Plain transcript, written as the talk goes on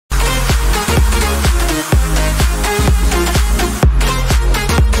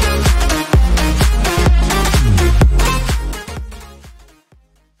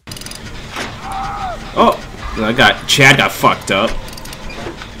Chad got fucked up.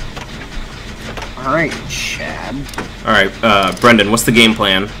 Alright, Chad. Alright, Brendan, what's the game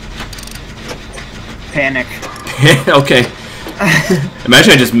plan? Panic. Okay.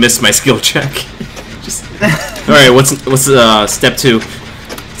 Imagine I just missed my skill check. Alright, what's step 2?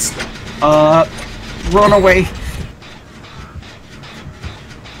 Run away.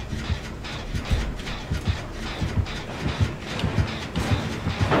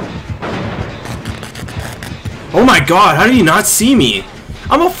 Oh my god, how did he not see me?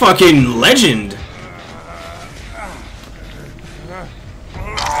 I'm a fucking legend.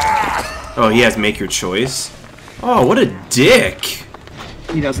 Oh, he has make your choice. Oh, what a dick.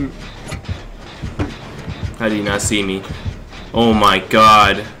 He doesn't. How did he not see me? Oh my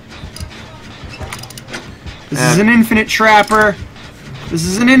god. This is an infinite trapper. This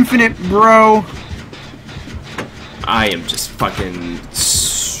is an infinite bro. I am just fucking...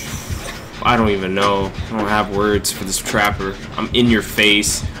 I don't even know. I don't have words for this trapper. I'm in your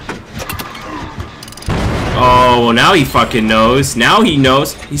face. Oh, well now he fucking knows. Now he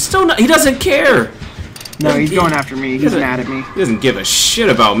knows. He's still not... He doesn't care. No, he's going after me. He's mad at me. He doesn't give a shit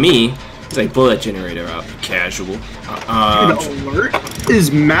about me. He's like, bullet generator up. Casual. Dude, Alert is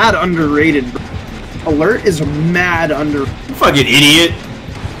mad underrated. Alert is mad under... Fucking idiot.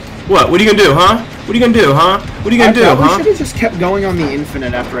 What are you gonna do, huh? What are you gonna do, huh? What are you gonna do, huh? I should have just kept going on the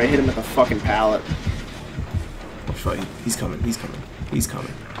infinite after I hit him with the fucking pallet. He's coming. He's coming. He's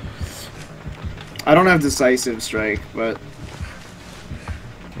coming. I don't have decisive strike, but...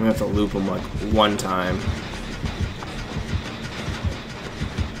 I'm gonna have to loop him like one time.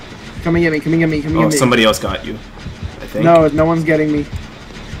 Come and get me, come and get me, come and get me. Oh, somebody else got you, I think. No, no one's getting me.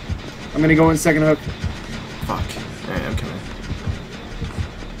 I'm gonna go in second hook. Fuck. Alright, I'm coming.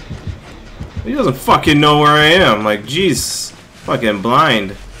 He doesn't fucking know where I am. Like, jeez. Fucking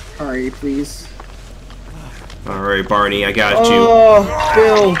blind. Alright, please. Alright, Barney, I got you. Oh,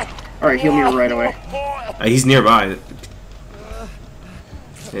 Bill. Alright, heal me right away. He's nearby.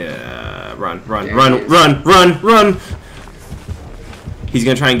 Yeah, run, run, run, run, run, run! He's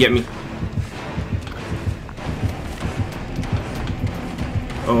gonna try and get me.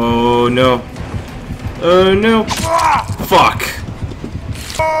 Oh no. Oh no. Fuck.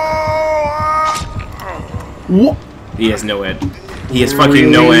 What? He has no ed. He has fucking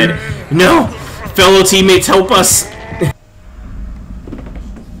no ed. No! Fellow teammates, help us!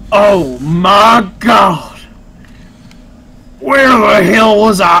 Oh my god! Where the hell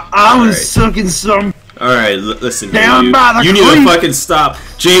was I? I was sucking some... Alright, listen, down dude. by the You need creek. to fucking stop.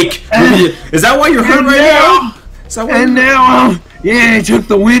 Jake, is that why you're hurt right now? Is that why And now, yeah, he took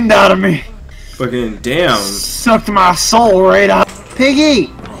the wind out of me. Fucking damn. Sucked my soul right out.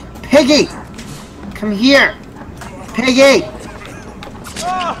 Piggy! Piggy! Come here! Piggy!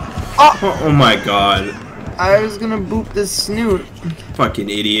 Oh my god. I was gonna boop this snoot. Fucking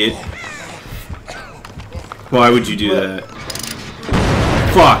idiot. Why would you do that?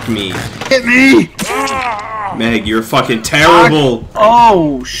 Fuck me. Hit me! Meg, you're fucking terrible.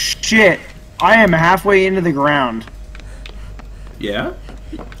 Oh, shit. I am halfway into the ground. Yeah?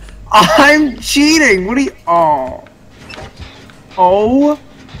 I'm cheating! What are you... Oh. Oh.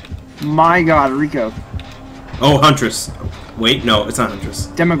 My god, Rico. Oh, Huntress. Wait, no, it's not Huntress.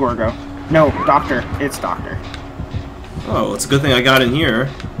 Demogorgo. No, Doctor. It's Doctor. Oh, it's a good thing I got in here.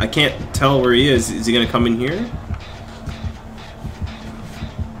 I can't tell where he is. Is he gonna come in here?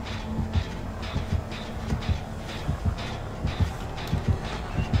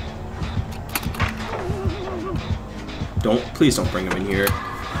 Please don't bring him in here.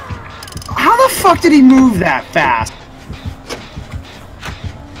 How the fuck did he move that fast?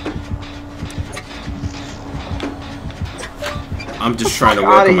 I'm just trying to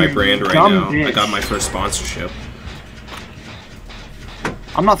work on my brand right now. Bitch. I got my first sponsorship.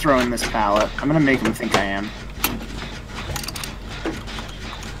 I'm not throwing this pallet. I'm gonna make him think I am.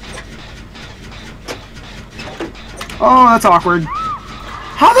 Oh, that's awkward.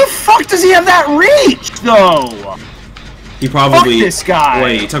 How the fuck does he have that reach, though? He probably... Fuck this guy.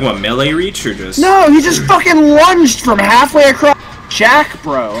 Wait, you talking about melee reach or just... No, he just fucking lunged from halfway across Jack,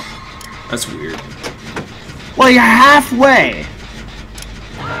 bro. That's weird. Like, halfway.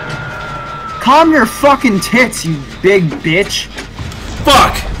 Calm your fucking tits, you big bitch.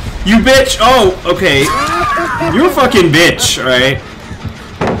 Fuck! You bitch! Oh, okay. You're a fucking bitch, alright?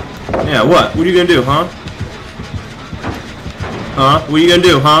 Yeah, what? What are you gonna do, huh? Huh? What are you gonna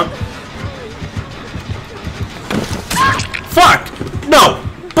do, huh? Fuck! No!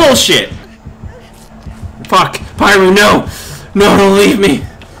 Bullshit! Fuck! Pyro, no! No, don't leave me!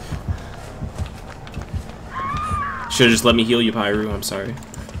 Should've just let me heal you, Pyro. I'm sorry.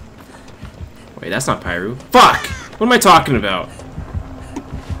 Wait, that's not Pyru. Fuck! What am I talking about?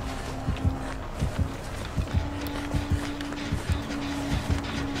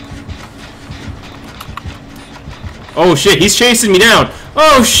 Oh shit, he's chasing me down!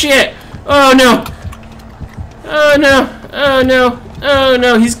 Oh shit! Oh no! Oh no! Oh no! Oh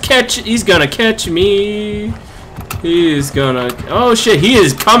no! He's gonna catch me! He's gonna... Oh shit, he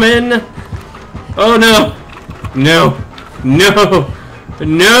is coming! Oh no! No! No!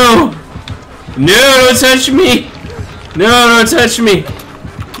 No! No, don't touch me! No, don't touch me!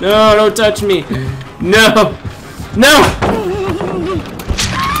 No, don't touch me! No! No!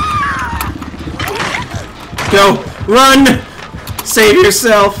 Go! Run! Save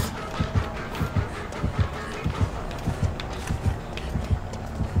yourself!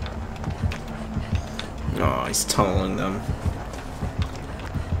 Oh, he's tunneling them.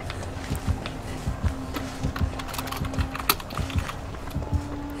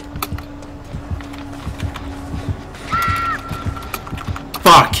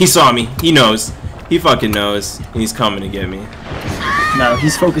 Fuck, he saw me. He knows. He fucking knows. He's coming to get me. No,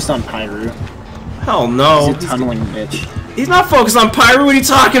 he's focused on Pyru. Hell no. He's a tunneling bitch. He's not focused on Pyru. What are you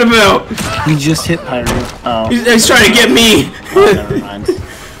talking about? He just hit Pyru. Oh. He's trying to get me. Oh, never mind.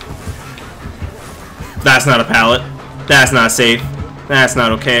 That's not a pallet. That's not safe. That's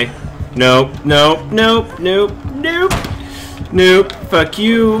not okay. Nope. Nope. Nope. Nope. Nope. Nope. Fuck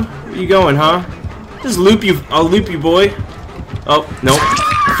you. Where you going, huh? Just loop you. I'll loop you, boy. Oh, nope.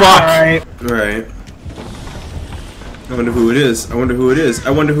 Fuck! Alright. I wonder who it is. I wonder who it is.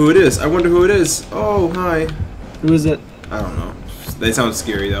 I wonder who it is. I wonder who it is. Oh, hi. Who is it? I don't know. They sound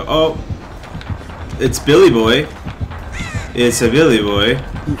scary, though. Oh. It's Billy Boy. It's a Billy Boy.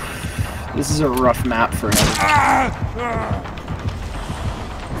 This is a rough map for him.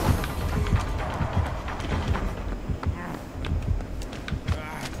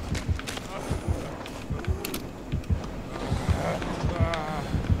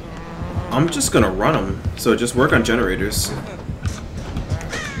 I'm just gonna run them, so just work on generators.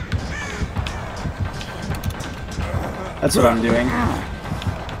 That's what I'm doing.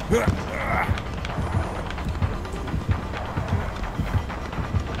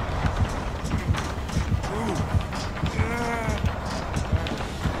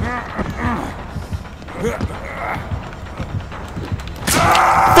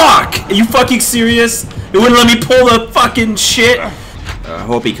 Fuck! Are you fucking serious? It wouldn't let me pull the fucking shit! I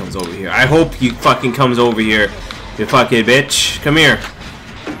hope he comes over here. I hope he fucking comes over here. You fucking bitch. Come here.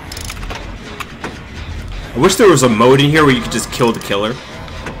 I wish there was a mode in here where you could just kill the killer.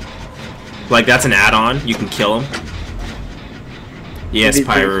 Like, that's an add-on. You can kill him. Yes,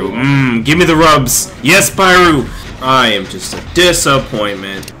 Pyru. Give me the rubs. Yes, Pyru. I am just a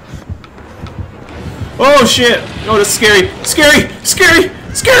disappointment. Oh, shit. Oh, that's scary. Scary. Scary.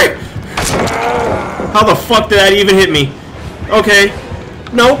 Scary. How the fuck did that even hit me? Okay.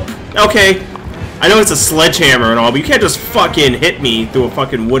 Nope. Okay. I know it's a sledgehammer and all, but you can't just fucking hit me through a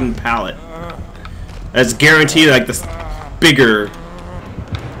fucking wooden pallet. That's guaranteed like this bigger.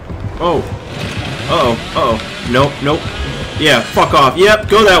 Oh. Uh-oh. Uh-oh. Nope. Nope. Yeah, fuck off. Yep,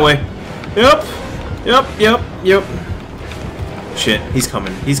 go that way. Yep. Yep. Yep. Yep. Shit, he's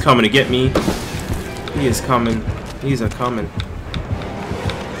coming. He's coming to get me. He is coming. He's a coming.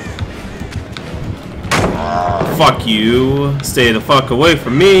 Fuck you. Stay the fuck away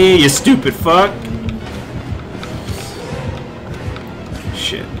from me, you stupid fuck.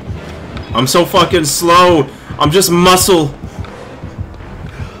 Shit. I'm so fucking slow. I'm just muscle.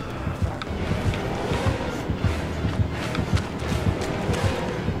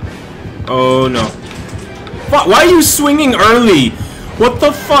 Oh no. Fuck, why are you swinging early? What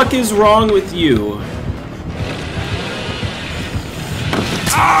the fuck is wrong with you?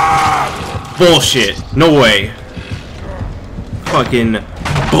 Bullshit. No way. Fucking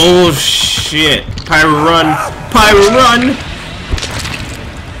bullshit. Pyru run. Pyru run.